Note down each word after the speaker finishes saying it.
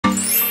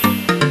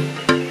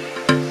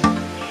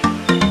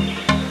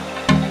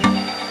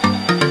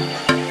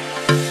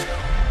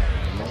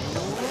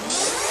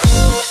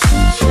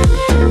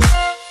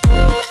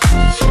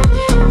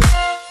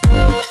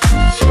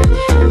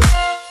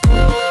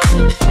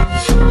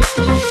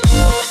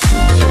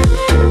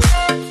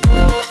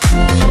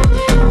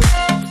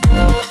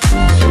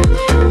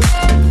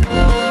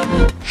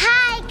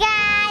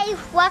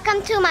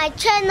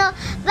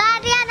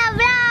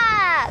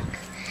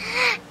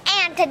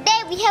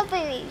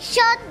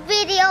short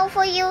video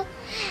for you.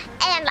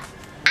 And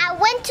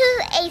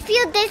a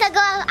few days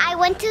ago, I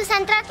went to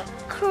Santa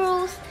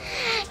Cruz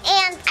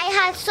and I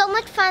had so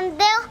much fun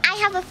there. I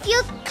have a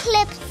few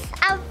clips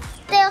out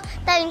there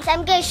that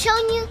I'm going to show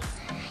you.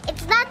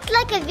 It's not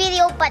like a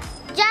video, but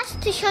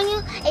just to show you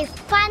a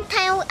fun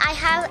time I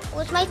have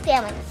with my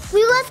family.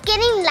 We was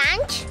getting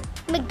lunch,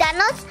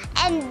 McDonald's,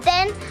 and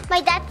then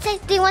my dad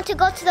said, do you want to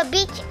go to the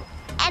beach?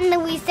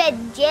 And we said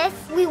yes.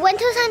 We went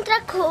to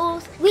Santa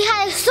Cruz. We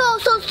had so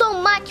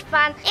much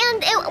fun.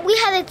 And we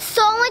had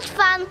so much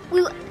fun.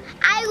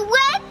 I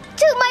went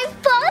to my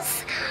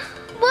first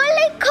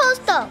roller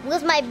coaster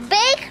with my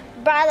big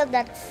brother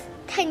that's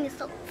 10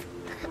 years old.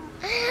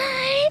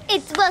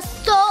 It was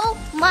so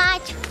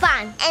much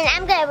fun. And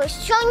I'm going to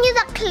show you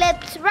the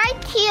clips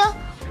right here.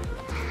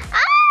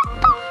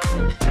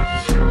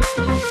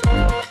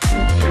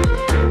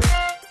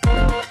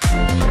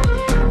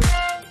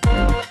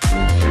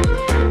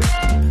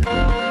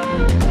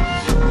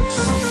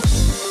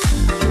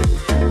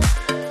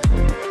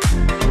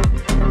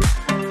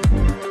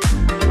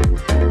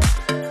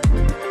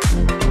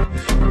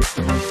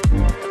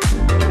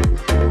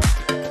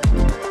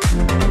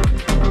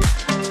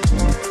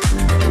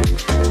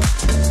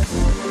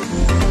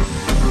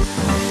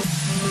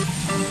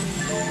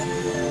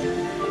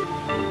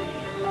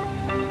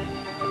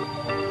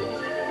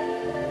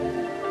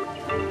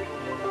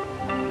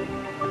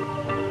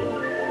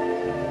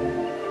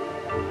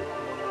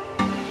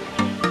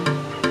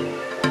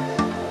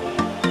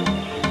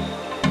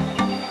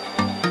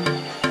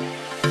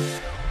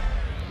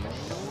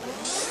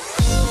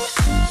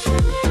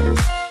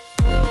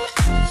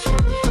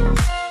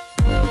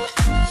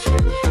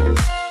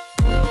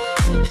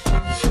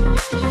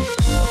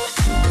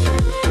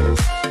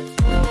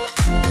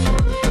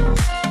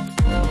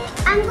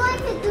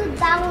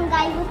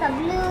 With a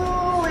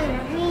blue and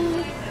a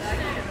green.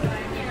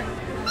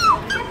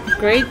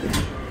 Great.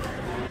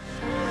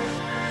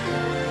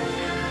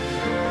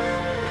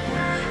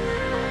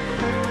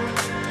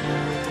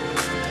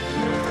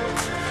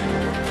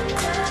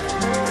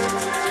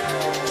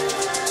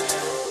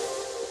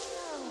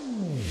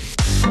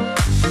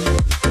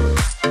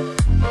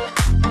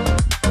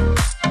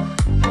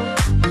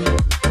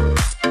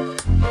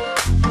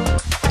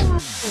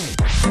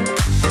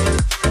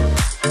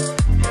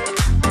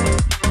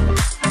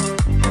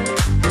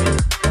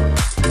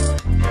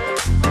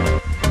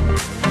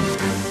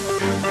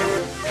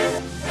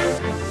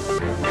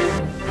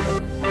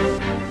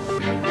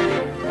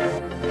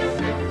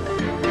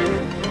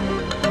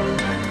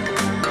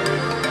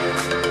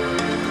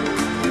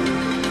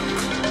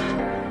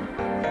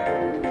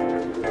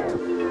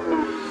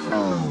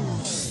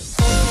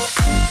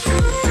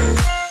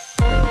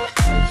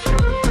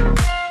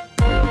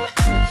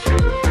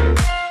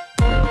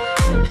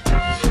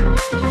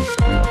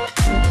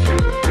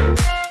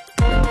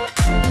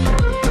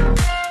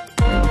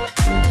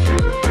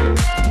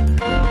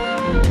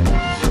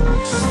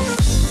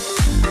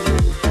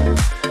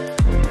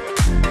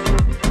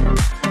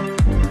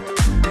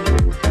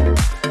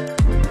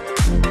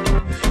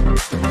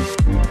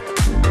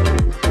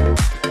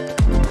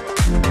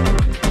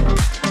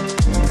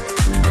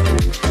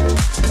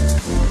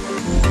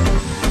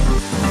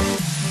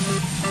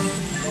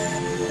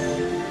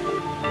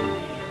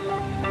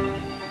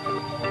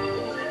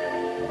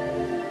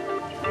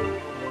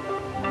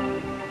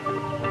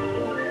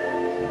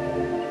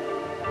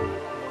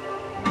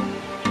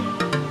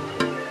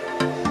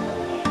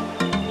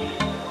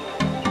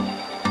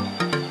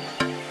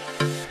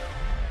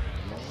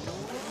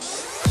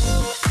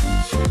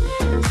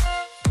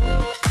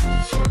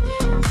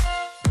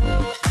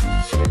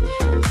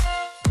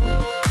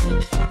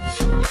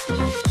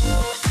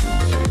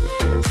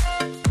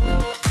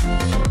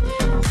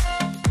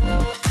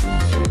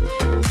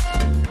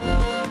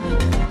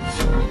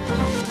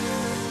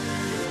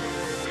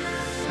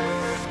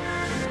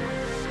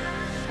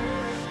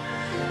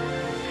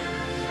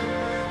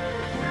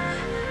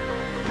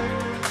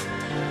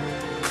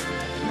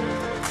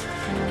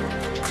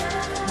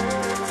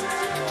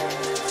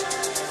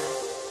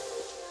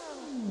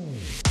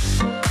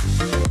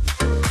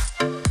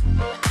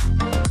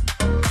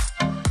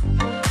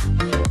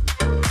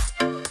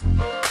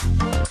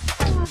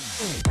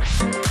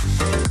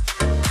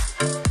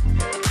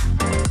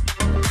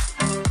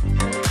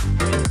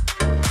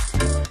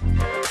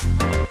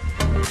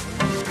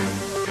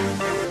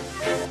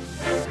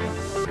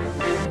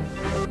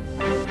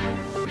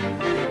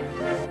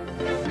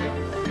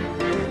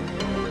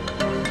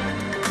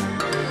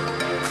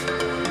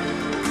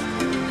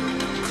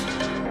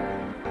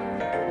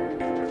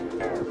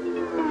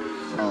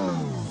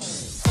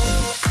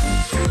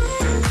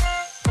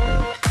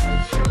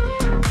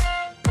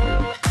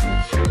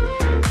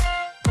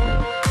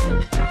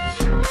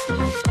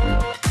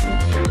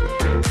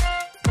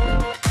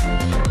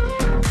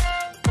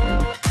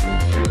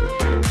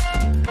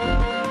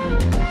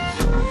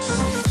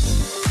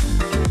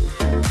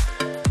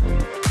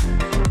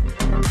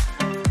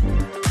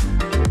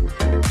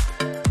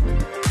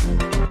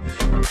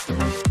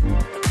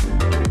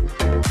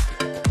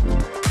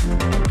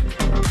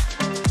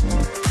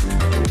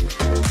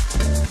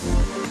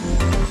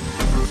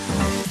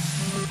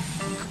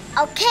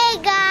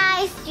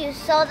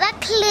 saw the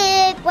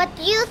clip. What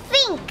do you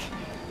think?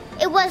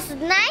 It was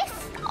nice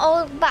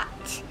or bad?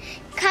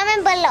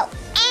 Comment below.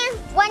 And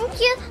want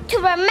you to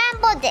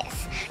remember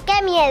this.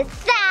 Give me a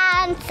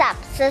thumbs up.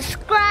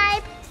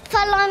 Subscribe.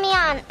 Follow me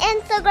on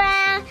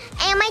Instagram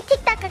and my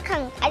TikTok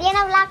account,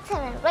 Arianna Vlog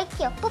 7, right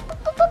here. Boop, boop,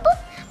 boop, boop, boop.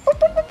 Boop,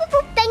 boop, boop, boop,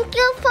 boop. Thank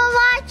you for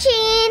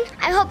watching.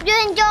 I hope you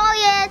enjoy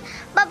it.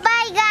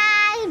 Bye-bye, guys.